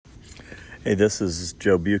Hey, this is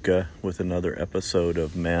Joe Buca with another episode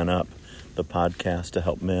of Man Up, the podcast to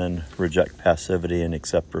help men reject passivity and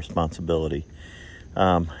accept responsibility.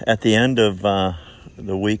 At the end of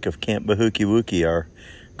the week of Camp Bahookie Wookie, our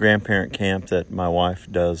grandparent camp that my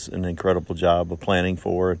wife does an incredible job of planning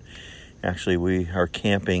for. Actually, we are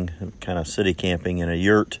camping, kind of city camping, in a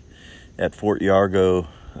yurt at Fort Yargo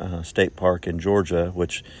State Park in Georgia,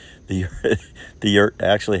 which the yurt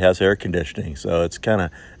actually has air conditioning. So it's kind of,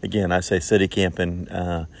 again, I say city camping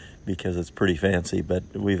because it's pretty fancy, but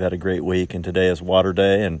we've had a great week, and today is water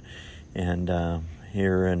day, and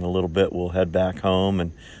here in a little bit we'll head back home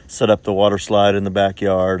and set up the water slide in the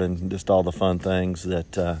backyard and just all the fun things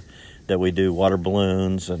that we do, water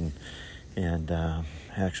balloons, and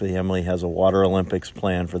actually Emily has a water Olympics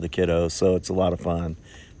planned for the kiddos, so it's a lot of fun.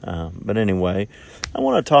 But anyway, I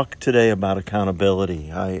want to talk today about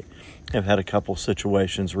accountability. I have had a couple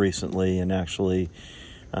situations recently, and actually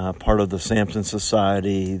part of the Samson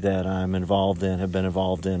Society that I'm involved in, have been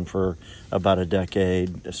involved in for about a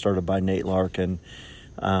decade, started by Nate Larkin.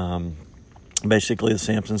 Basically, the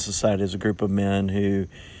Samson Society is a group of men who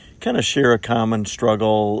kind of share a common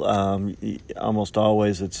struggle. Almost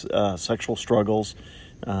always it's sexual struggles,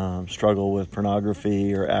 struggle with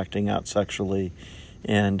pornography or acting out sexually.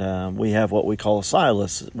 And we have what we call a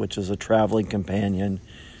Silas, which is a traveling companion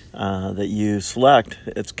that you select.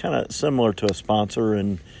 It's kind of similar to a sponsor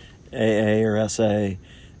in AA or SA.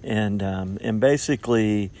 And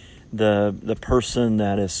basically the person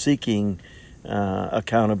that is seeking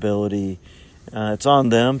accountability, it's on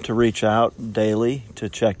them to reach out daily to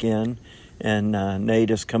check in. And Nate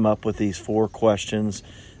has come up with these 4 questions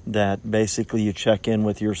that basically you check in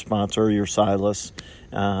with your sponsor, your Silas.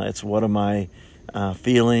 It's what am I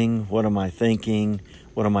feeling? What am I thinking?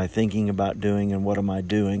 What am I thinking about doing? And what am I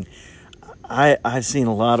doing? I've seen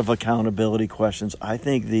a lot of accountability questions. I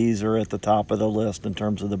think these are at the top of the list in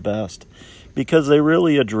terms of the best, because they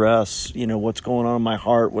really address, what's going on in my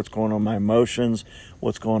heart, what's going on in my emotions,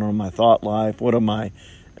 what's going on in my thought life, what am I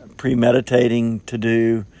premeditating to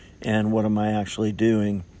do, and what am I actually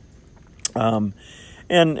doing. And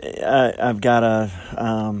I've got a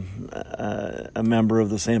member of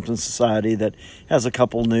the Samson Society that has a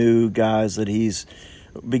couple new guys that he's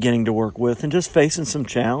beginning to work with, and just facing some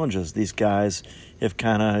challenges. These guys have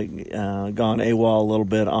kind of gone AWOL a little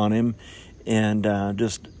bit on him, and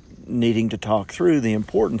just needing to talk through the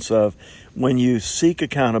importance of, when you seek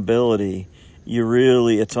accountability,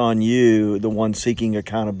 it's on you, the one seeking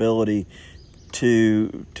accountability,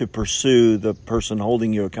 to pursue the person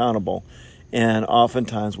holding you accountable. And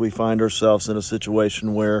oftentimes we find ourselves in a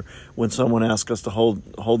situation where when someone asks us to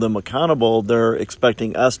hold them accountable, they're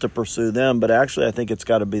expecting us to pursue them. But actually, I think it's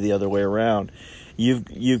got to be the other way around.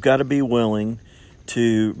 You've got to be willing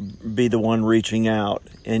to be the one reaching out,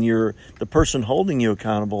 and the person holding you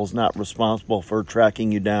accountable is not responsible for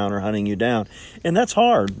tracking you down or hunting you down. And that's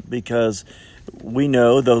hard, because we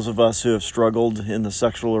know, those of us who have struggled in the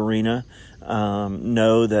sexual arena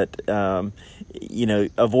know that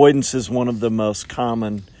avoidance is one of the most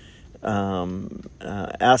common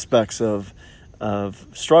aspects of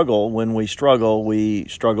struggle. When we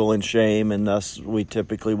struggle in shame, and thus we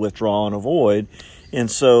typically withdraw and avoid. And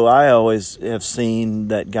so I always have seen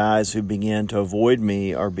that guys who begin to avoid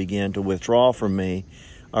me or begin to withdraw from me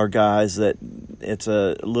are guys that it's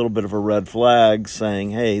a little bit of a red flag,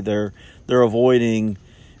 saying, hey, they're avoiding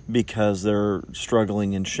because they're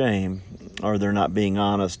struggling in shame, or they're not being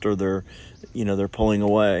honest, or they're pulling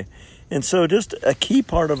away. And so just a key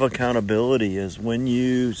part of accountability is, when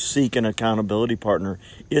you seek an accountability partner,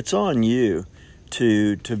 it's on you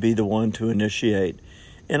to be the one to initiate.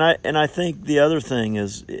 And I think the other thing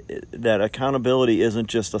is that accountability isn't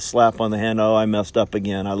just a slap on the hand. Oh, I messed up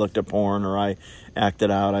again. I looked at porn, or I acted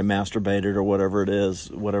out, I masturbated, or whatever it is,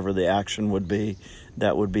 whatever the action would be.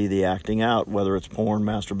 That would be the acting out, whether it's porn,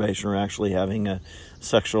 masturbation, or actually having a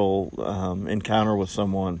sexual encounter with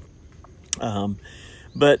someone.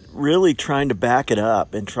 But really trying to back it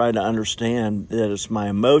up and try to understand that it's my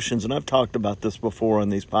emotions. And I've talked about this before on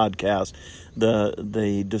these podcasts,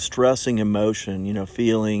 the distressing emotion,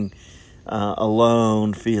 feeling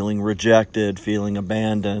alone, feeling rejected, feeling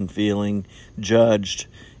abandoned, feeling judged.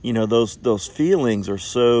 Those feelings are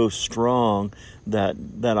so strong that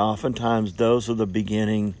oftentimes those are the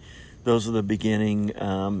beginning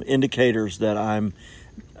indicators that I'm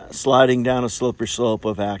sliding down a slippery slope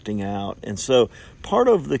of acting out. And so part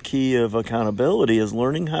of the key of accountability is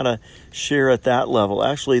learning how to share at that level.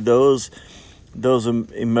 Actually, those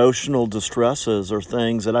emotional distresses are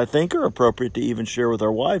things that I think are appropriate to even share with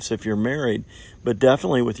our wives if you're married, but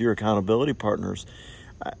definitely with your accountability partners.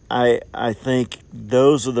 I think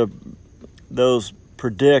those are those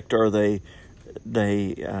predict, or they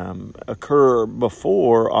occur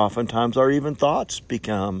before oftentimes our even thoughts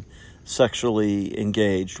become sexually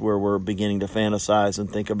engaged, where we're beginning to fantasize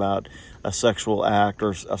and think about a sexual act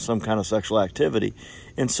or some kind of sexual activity.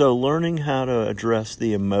 And so learning how to address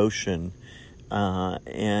the emotion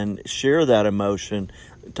and share that emotion,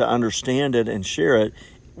 to understand it and share it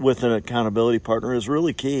with an accountability partner, is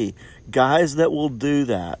really key. Guys that will do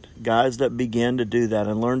that, guys that begin to do that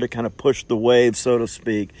and learn to kind of push the wave, so to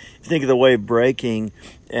speak. Think of the wave breaking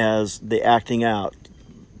as the acting out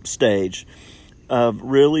stage of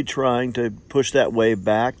really trying to push that wave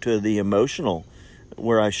back to the emotional,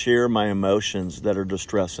 where I share my emotions that are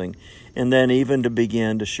distressing, and then even to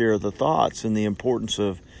begin to share the thoughts and the importance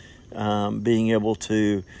of being able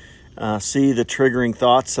to see the triggering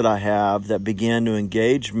thoughts that I have that begin to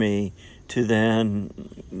engage me, to then,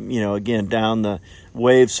 again, down the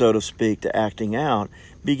wave, so to speak, to acting out,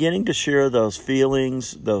 beginning to share those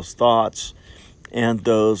feelings, those thoughts, and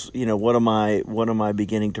those, what am I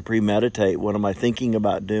beginning to premeditate? What am I thinking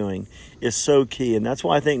about doing is so key. And that's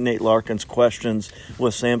why I think Nate Larkin's questions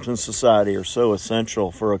with Samson Society are so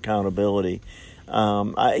essential for accountability. There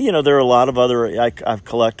are a lot of other, I've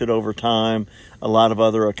collected over time, a lot of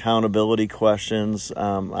other accountability questions.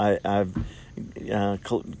 I've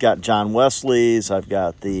got John Wesley's, I've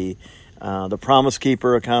got the Promise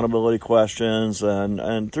Keeper accountability questions,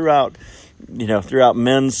 and throughout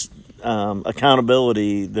men's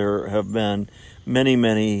accountability, there have been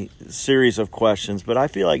many series of questions, but I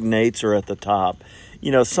feel like Nate's are at the top.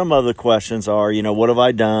 Some of the questions are, what have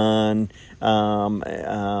I done?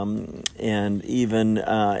 And even,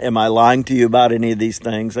 am I lying to you about any of these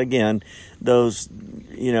things? Again, those,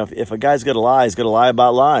 if a guy's going to lie, he's going to lie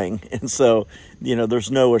about lying. And so, there's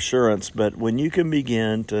no assurance. But when you can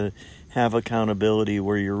begin to have accountability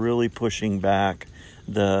where you're really pushing back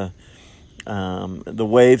the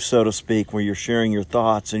wave, so to speak, where you're sharing your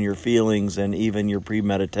thoughts and your feelings and even your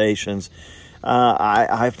premeditations,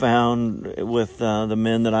 I found with the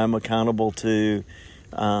men that I'm accountable to,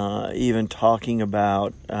 even talking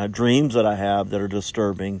about dreams that I have that are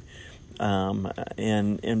disturbing,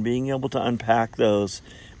 and being able to unpack those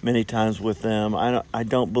many times with them. I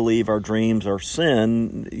don't believe our dreams are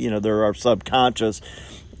sin. They're our subconscious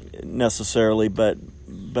necessarily, but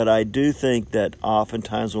I do think that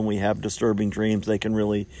oftentimes when we have disturbing dreams, they can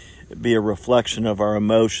really be a reflection of our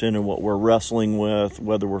emotion and what we're wrestling with,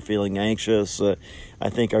 whether we're feeling anxious. I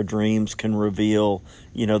think our dreams can reveal,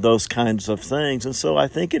 those kinds of things. And so I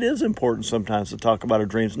think it is important sometimes to talk about our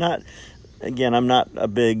dreams. I'm not a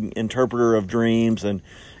big interpreter of dreams, and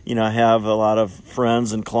I have a lot of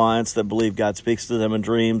friends and clients that believe God speaks to them in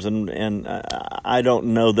dreams, and I don't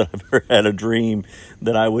know that I've ever had a dream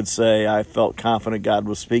that I would say I felt confident God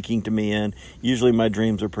was speaking to me in. Usually my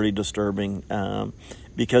dreams are pretty disturbing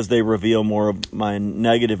because they reveal more of my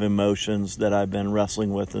negative emotions that I've been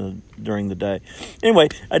wrestling with during the day. Anyway,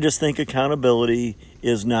 I just think accountability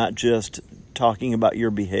is not just talking about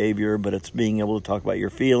your behavior, but it's being able to talk about your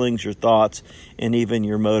feelings, your thoughts, and even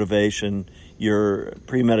your motivation, your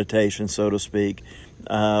premeditation, so to speak,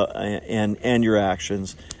 and your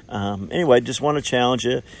actions. Anyway, just want to challenge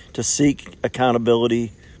you to seek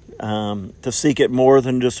accountability, to seek it more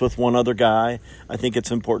than just with one other guy. I think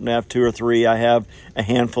it's important to have two or three. I have a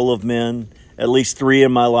handful of men, at least three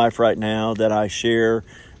in my life right now, that I share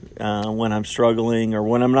when I'm struggling, or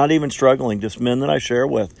when I'm not even struggling, just men that I share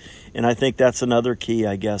with. And I think that's another key,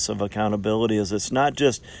 I guess, of accountability, is it's not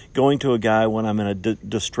just going to a guy when I'm in a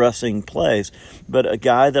distressing place, but a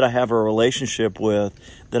guy that I have a relationship with,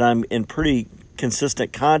 that I'm in pretty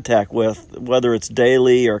consistent contact with, whether it's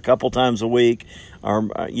daily or a couple times a week, or,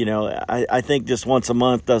 I think just once a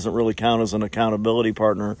month doesn't really count as an accountability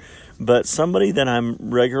partner, but somebody that I'm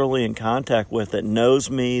regularly in contact with, that knows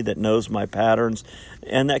me, that knows my patterns,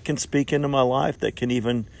 and that can speak into my life, that can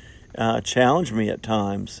even challenge me at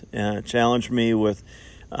times, challenge me with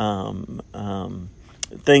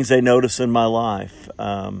things they notice in my life,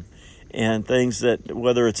 and things that,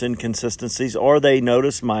 whether it's inconsistencies, or they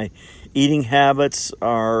notice my eating habits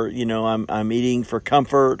are, I'm eating for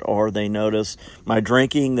comfort, or they notice my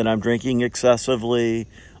drinking, that I'm drinking excessively,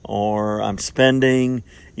 or I'm spending,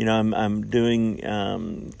 I'm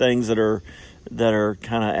doing things that are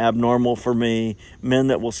kind of abnormal for me. Men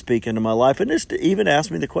that will speak into my life and just even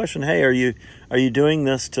ask me the question, hey, are you doing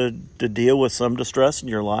this to deal with some distress in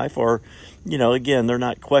your life? Or, again, they're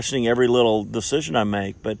not questioning every little decision I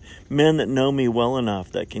make, but men that know me well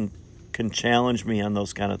enough that can challenge me on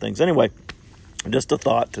those kind of things. Anyway, just a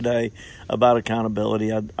thought today about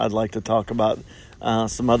accountability. I'd like to talk about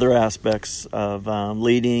some other aspects of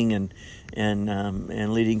leading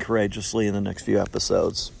and leading courageously in the next few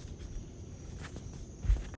episodes.